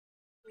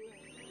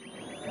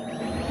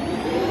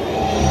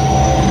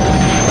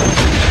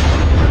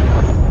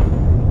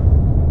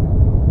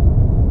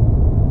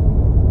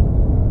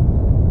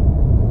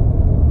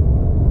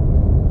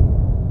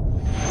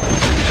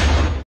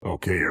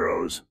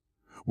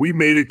We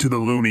made it to the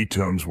Looney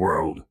Tunes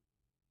world.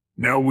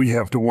 Now we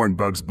have to warn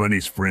Bugs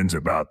Bunny's friends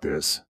about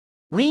this.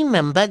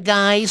 Remember,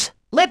 guys,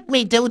 let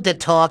me do the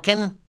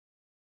talking.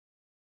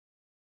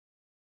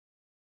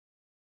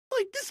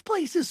 Like, this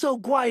place is so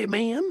quiet,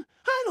 man.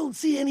 I don't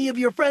see any of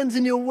your friends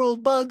in your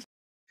world, Bugs.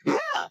 Yeah,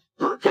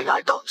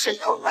 I don't see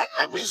your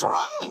enemies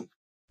around.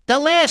 The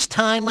last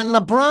time when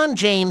LeBron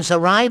James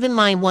arrived in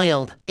my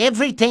world,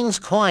 everything's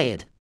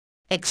quiet.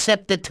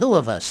 Except the two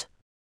of us.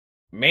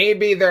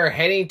 Maybe they're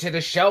heading to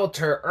the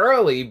shelter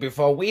early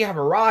before we have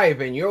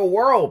arrived in your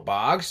world,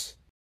 Bugs.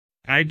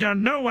 I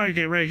don't know why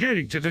they were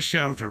heading to the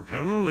shelter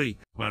early,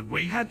 but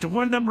we had to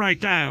warn them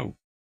right now.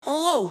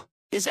 Hello,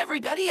 is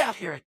everybody out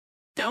here?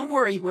 Don't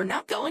worry, we're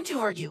not going to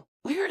hurt you.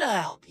 We're here to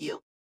help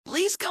you.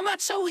 Please come out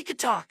so we could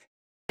talk.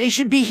 They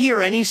should be here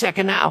any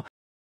second now.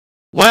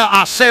 Well,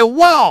 I say,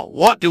 well,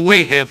 what do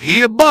we have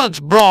here?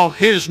 Bugs brought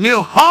his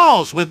new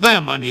horse with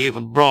them and he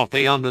even brought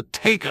the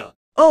Undertaker.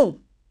 Oh,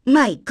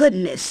 my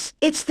goodness,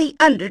 it's the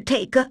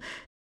Undertaker.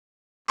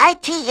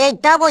 ITAW,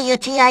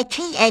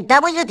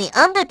 the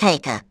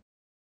Undertaker.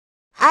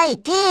 I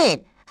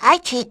did.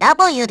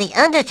 ITW, the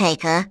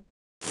Undertaker.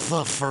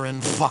 Fluffer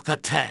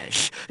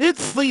fuckatash.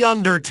 It's the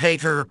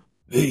Undertaker.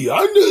 The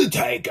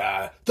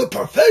Undertaker, the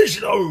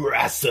professional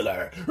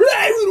wrestler.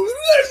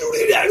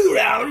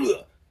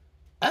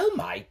 Oh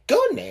my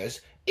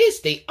goodness, it's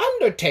the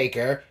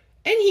Undertaker,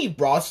 and he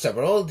brought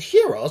several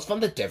heroes from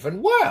the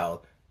different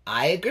world.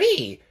 I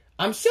agree.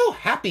 I'm so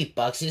happy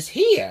Bugs is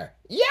here.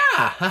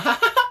 Yeah!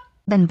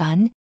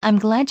 Bun, I'm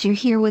glad you're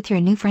here with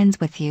your new friends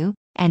with you.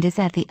 And is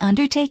that the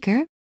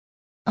Undertaker?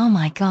 Oh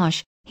my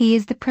gosh, he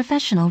is the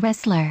professional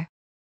wrestler.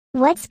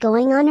 What's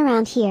going on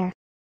around here?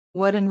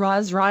 What in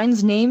Roz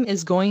Ryan's name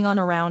is going on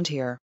around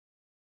here?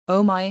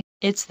 Oh my,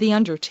 it's the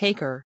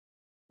Undertaker.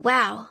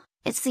 Wow,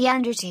 it's the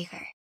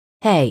Undertaker.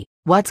 Hey,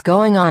 what's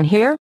going on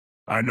here?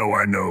 I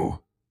know.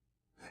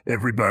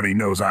 Everybody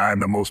knows I'm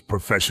the most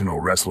professional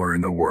wrestler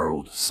in the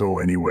world, so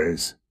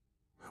anyways,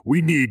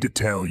 we need to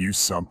tell you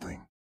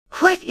something.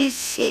 What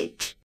is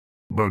it?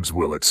 Bugs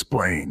will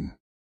explain.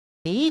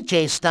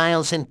 AJ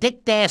Styles and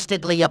Dick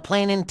Dastardly are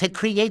planning to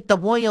create the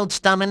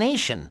world's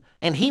domination,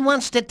 and he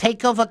wants to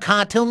take over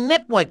Cartoon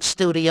Network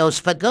studios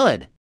for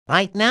good.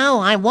 Right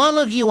now, all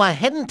of you are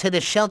heading to the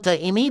shelter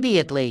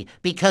immediately,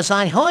 because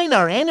I heard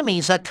our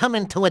enemies are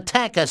coming to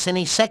attack us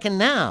any second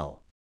now.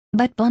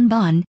 But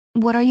Bun,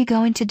 what are you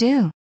going to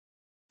do?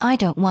 I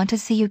don't want to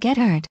see you get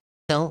hurt.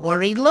 Don't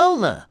worry,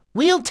 Lola.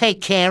 We'll take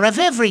care of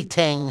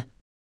everything.